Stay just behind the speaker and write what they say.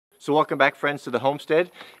So welcome back, friends, to the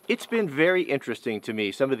homestead. It's been very interesting to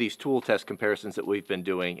me, some of these tool test comparisons that we've been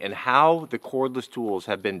doing and how the cordless tools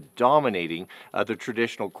have been dominating the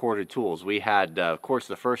traditional corded tools. We had, of course,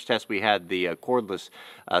 the first test, we had the cordless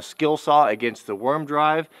skill saw against the worm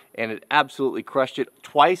drive, and it absolutely crushed it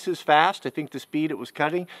twice as fast, I think, the speed it was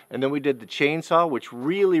cutting. And then we did the chainsaw, which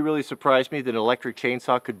really surprised me that an electric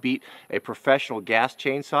chainsaw could beat a professional gas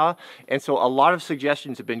chainsaw. And so a lot of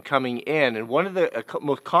suggestions have been coming in, and one of the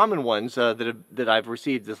most common ones that I've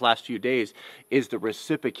received this last few days is the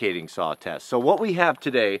reciprocating saw test. So what we have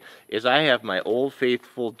today is I have my old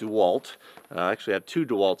faithful DeWalt. Actually I have two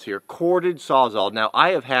DeWalts here, corded Sawzall. Now I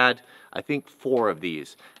have had, I think, 4 of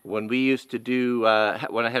these. When we used to do,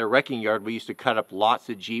 when I had a wrecking yard, we used to cut up lots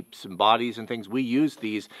of Jeeps and bodies and things. We used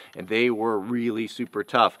these, and they were really super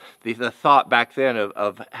tough. The thought back then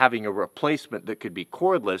of having a replacement that could be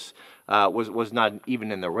cordless was not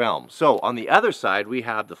even in the realm. So on the other side, we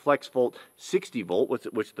have the FlexVolt 60 volt,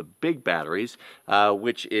 which the big batteries,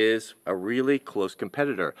 which is a really close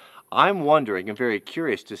competitor. I'm wondering and very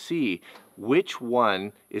curious to see which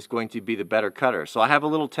one is going to be the better cutter. So I have a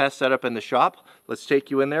little test set up in the shop. Let's take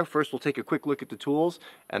you in there. First we'll take a quick look at the tools,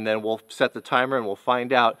 and then we'll set the timer and we'll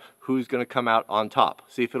find out who's going to come out on top.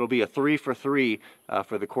 See if it'll be a 3 for 3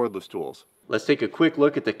 for the cordless tools. Let's take a quick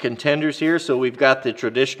look at the contenders here. So we've got the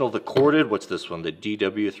traditional, the corded, what's this one? The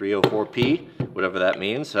DW304P, whatever that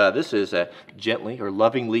means. This is a gently or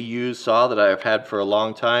lovingly used saw that I've had for a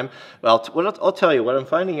long time. Well, I'll tell you, what I'm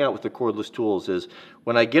finding out with the cordless tools is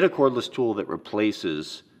when I get a cordless tool that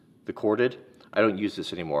replaces the corded, I don't use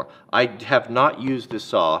this anymore. I have not used this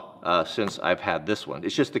saw since I've had this one.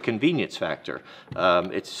 It's just the convenience factor.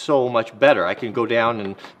 It's so much better. I can go down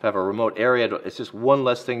and have a remote area. It's just one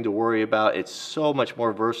less thing to worry about. It's so much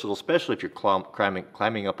more versatile, especially if you're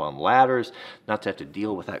climbing up on ladders. Not to have to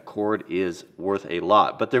deal with that cord is worth a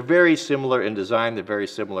lot. But they're very similar in design. They're very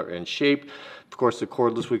similar in shape. Of course, the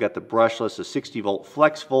cordless, we got the brushless, the 60 volt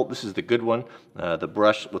FlexVolt. This is the good one, the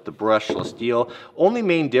brush with the brushless deal. Only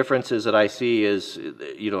main differences that I see is,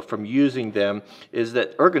 from using them, is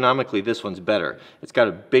that ergonomically this one's better. It's got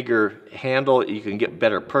a bigger handle. You can get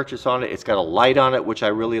better purchase on it. It's got a light on it, which I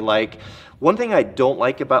really like. One thing I don't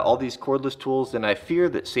like about all these cordless tools, and I fear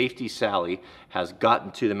that Safety Sally has gotten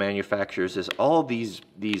to the manufacturers, is all these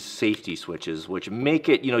safety switches, which make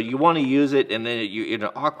it, you want to use it and then you're in an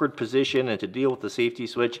awkward position and to deal with the safety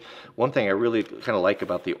switch. One thing I really kind of like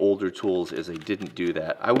about the older tools is they didn't do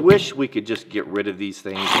that. I wish we could just get rid of these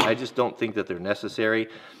things. I just don't think that they're necessary.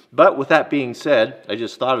 But with that being said, I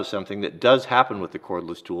just thought of something that does happen with the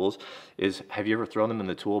cordless tools is, have you ever thrown them in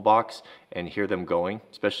the toolbox and hear them going,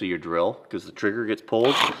 especially your drill, because the trigger gets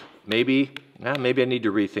pulled? Maybe I need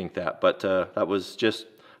to rethink that, but that was just,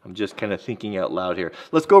 I'm just kind of thinking out loud here.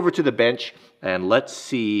 Let's go over to the bench and let's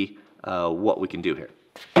see what we can do here.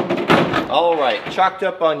 All right, chalked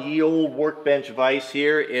up on ye old workbench vise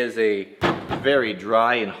here is a very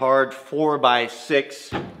dry and hard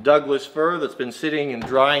 4x6 Douglas fir that's been sitting and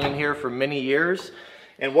drying in here for many years.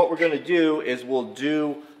 And what we're going to do is we'll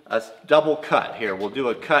do a double cut here. We'll do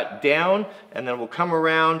a cut down, and then we'll come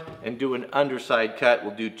around and do an underside cut.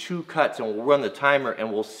 We'll do 2 cuts, and we'll run the timer,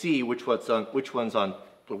 and we'll see which one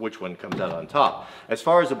comes out on top. As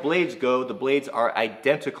far as the blades go, the blades are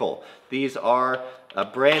identical. These are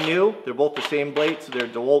brand new. They're both the same blades. So they're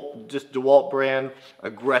DeWalt brand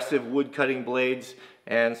aggressive wood cutting blades,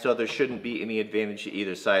 and so there shouldn't be any advantage to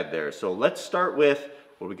either side there. So let's start with,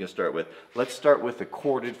 what are we going to start with? Let's start with the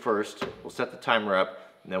corded first. We'll set the timer up,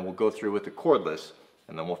 and then we'll go through with the cordless,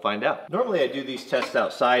 and then we'll find out. Normally I do these tests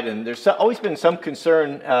outside, and there's always been some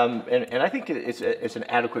concern, and I think it's an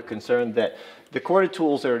adequate concern, that the corded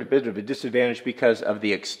tools are at a bit of a disadvantage because of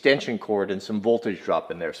the extension cord and some voltage drop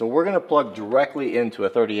in there. So we're going to plug directly into a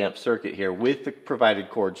 30 amp circuit here with the provided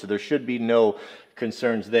cord, so there should be no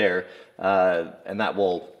concerns there, and that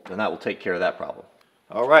will take care of that problem.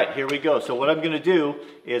 All right, here we go. So what I'm going to do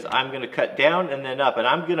is I'm going to cut down and then up, and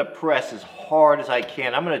I'm going to press as hard as I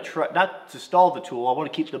can. I'm going to try not to stall the tool. I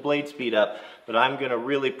want to keep the blade speed up, but I'm going to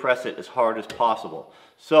really press it as hard as possible.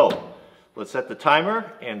 So let's set the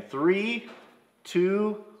timer, and 3,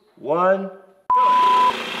 2, 1, go.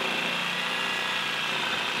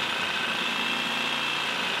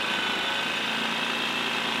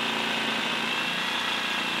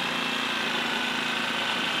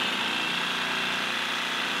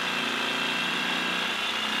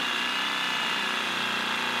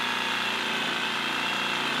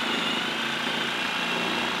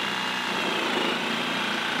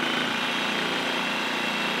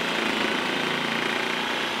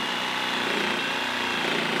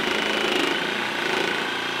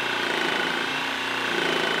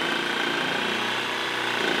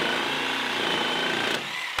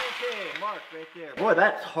 boy,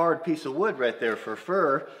 that's a hard piece of wood right there for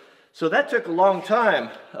fir. So that took a long time.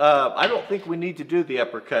 I don't think we need to do the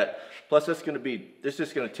uppercut. Plus, this is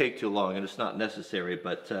just going to take too long, and it's not necessary.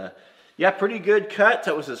 But yeah, pretty good cut.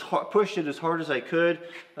 That was pushed it as hard as I could.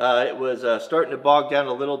 It was starting to bog down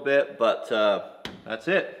a little bit, but that's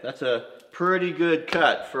it. That's a pretty good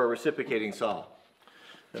cut for a reciprocating saw.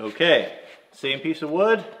 Okay, same piece of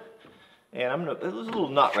wood, and there's a little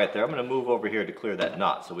knot right there. I'm gonna move over here to clear that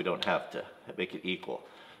knot so we don't have to make it equal.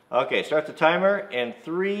 Okay, start the timer in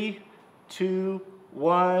 3, 2,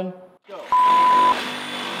 1, go.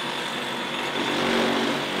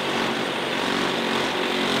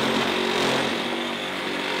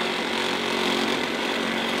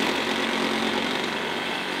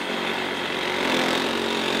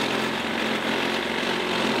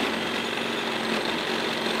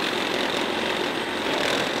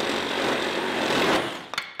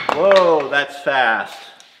 Whoa, that's fast.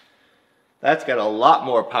 That's got a lot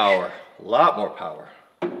more power, a lot more power.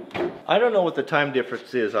 I don't know what the time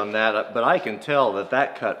difference is on that, but I can tell that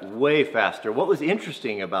that cut way faster. What was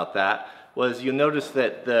interesting about that was you'll notice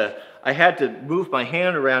that I had to move my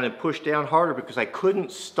hand around and push down harder because I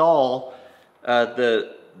couldn't stall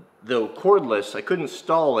the cordless. I couldn't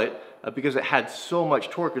stall it because it had so much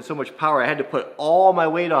torque and so much power. I had to put all my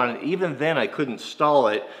weight on it. Even then I couldn't stall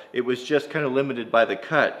it. It was just kind of limited by the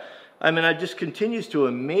cut. I mean, it just continues to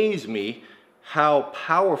amaze me how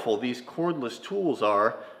powerful these cordless tools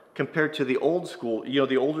are compared to the old school, you know,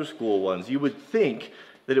 the older school ones. You would think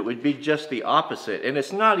that it would be just the opposite. And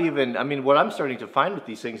it's not even, I mean, what I'm starting to find with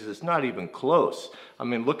these things is it's not even close. I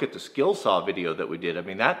mean, look at the skill saw video that we did. I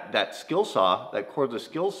mean, that skill saw, that cordless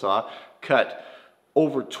skill saw cut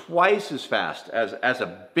over twice as fast as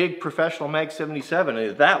a big professional Mag 77.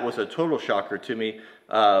 And that was a total shocker to me.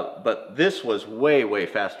 But this was way, way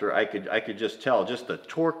faster. I could just tell, just the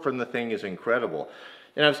torque from the thing is incredible.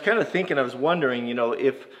 And I was kind of thinking, I was wondering, you know,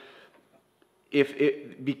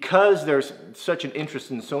 because there's such an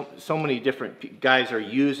interest in so many different guys are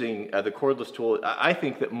using the cordless tool, I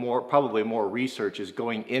think that probably more research is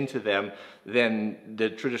going into them than the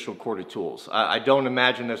traditional corded tools. I don't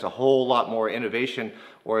imagine there's a whole lot more innovation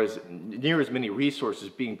or near as many resources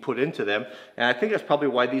being put into them. And I think that's probably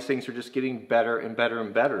why these things are just getting better and better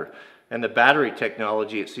and better. And the battery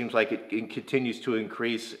technology, it seems like it continues to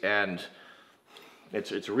increase, and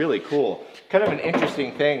it's really cool. Kind of an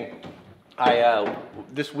interesting thing.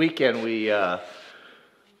 This weekend we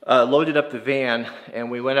loaded up the van and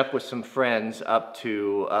we went up with some friends up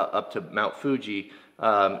to Mount Fuji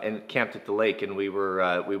and camped at the lake, and we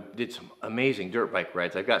did some amazing dirt bike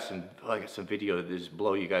rides. I got some video that just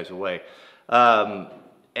blow you guys away,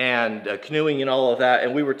 and canoeing and all of that.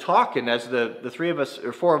 And we were talking as the three of us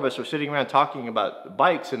or four of us were sitting around talking about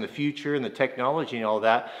bikes and the future and the technology and all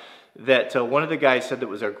that. That one of the guys said, that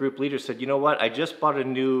was our group leader, said, you know what, I just bought a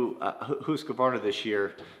new Husqvarna this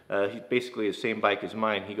year, basically the same bike as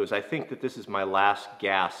mine. He goes, I think that this is my last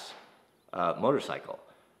gas motorcycle.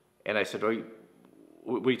 And I said, what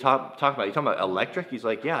are you talking about? You talking about electric? He's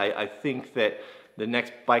like, yeah, I think that the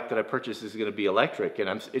next bike that I purchase is going to be electric.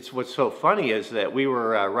 And it's what's so funny is that we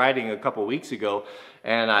were riding a couple weeks ago,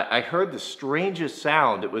 and I heard the strangest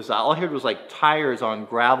sound. All I heard was like tires on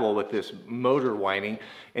gravel with this motor whining.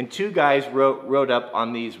 And two guys rode up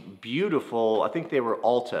on these beautiful, I think they were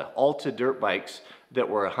Alta dirt bikes that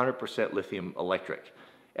were 100% lithium electric.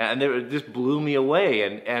 And it just blew me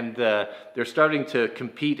away. And they're starting to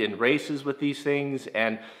compete in races with these things.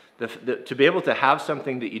 And to be able to have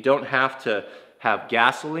something that you don't have to have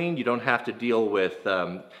gasoline, you don't have to deal with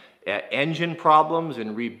engine problems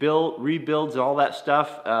and rebuilds and all that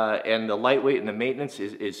stuff, and the lightweight and the maintenance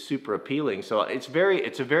is super appealing. So it's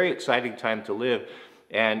a very exciting time to live.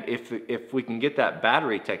 And if we can get that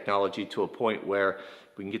battery technology to a point where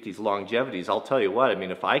we can get these longevities, I'll tell you what, I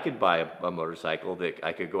mean, if I could buy a motorcycle that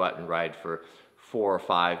I could go out and ride for 4 or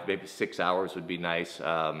 5, maybe 6 hours would be nice.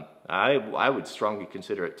 I would strongly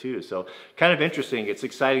consider it too. So kind of interesting. It's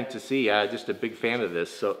exciting to see. Just a big fan of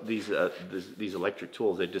this. So these electric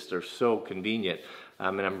tools, they just are so convenient.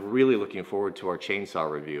 And I'm really looking forward to our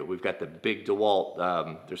chainsaw review. We've got the big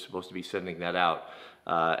DeWalt. They're supposed to be sending that out.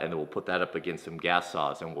 And then we'll put that up against some gas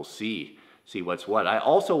saws, and we'll see what's what. I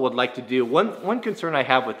also would like to do, one concern I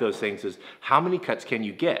have with those things is how many cuts can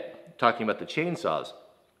you get? Talking about the chainsaws.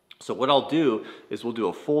 So what I'll do is we'll do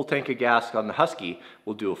a full tank of gas on the Husky,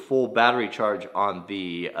 we'll do a full battery charge on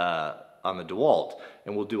the DeWalt,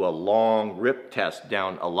 and we'll do a long rip test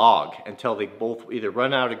down a log until they both either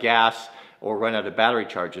run out of gas or run out of battery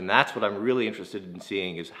charge. And that's what I'm really interested in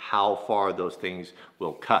seeing, is how far those things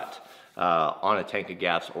will cut on a tank of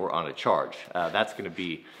gas or on a charge. That's going to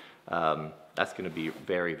be that's going to be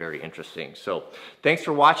very, very interesting. So thanks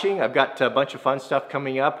for watching. I've got a bunch of fun stuff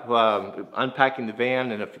coming up, unpacking the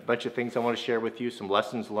van and a bunch of things I want to share with you, some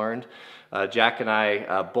lessons learned. Jack and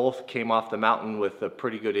I both came off the mountain with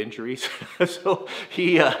pretty good injuries. So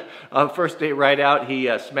he, first day right out, he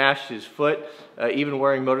smashed his foot, even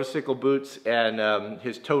wearing motorcycle boots, and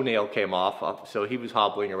his toenail came off. So he was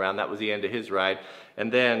hobbling around. That was the end of his ride.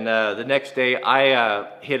 And then the next day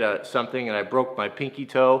I hit something and I broke my pinky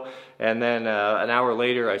toe. And then an hour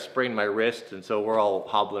later I sprained my wrist, and so we're all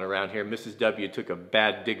hobbling around here. Mrs. W took a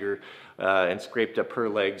bad digger and scraped up her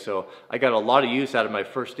leg. So I got a lot of use out of my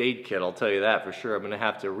first aid kit, I'll tell you that for sure. I'm gonna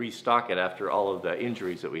have to restock it after all of the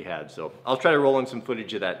injuries that we had. So I'll try to roll in some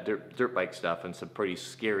footage of that dirt bike stuff and some pretty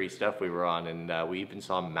scary stuff we were on, and we even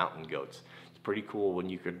saw mountain goats. It's pretty cool when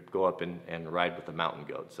you could go up and ride with a mountain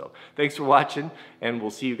goat. So thanks for watching, and we'll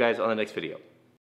see you guys on the next video.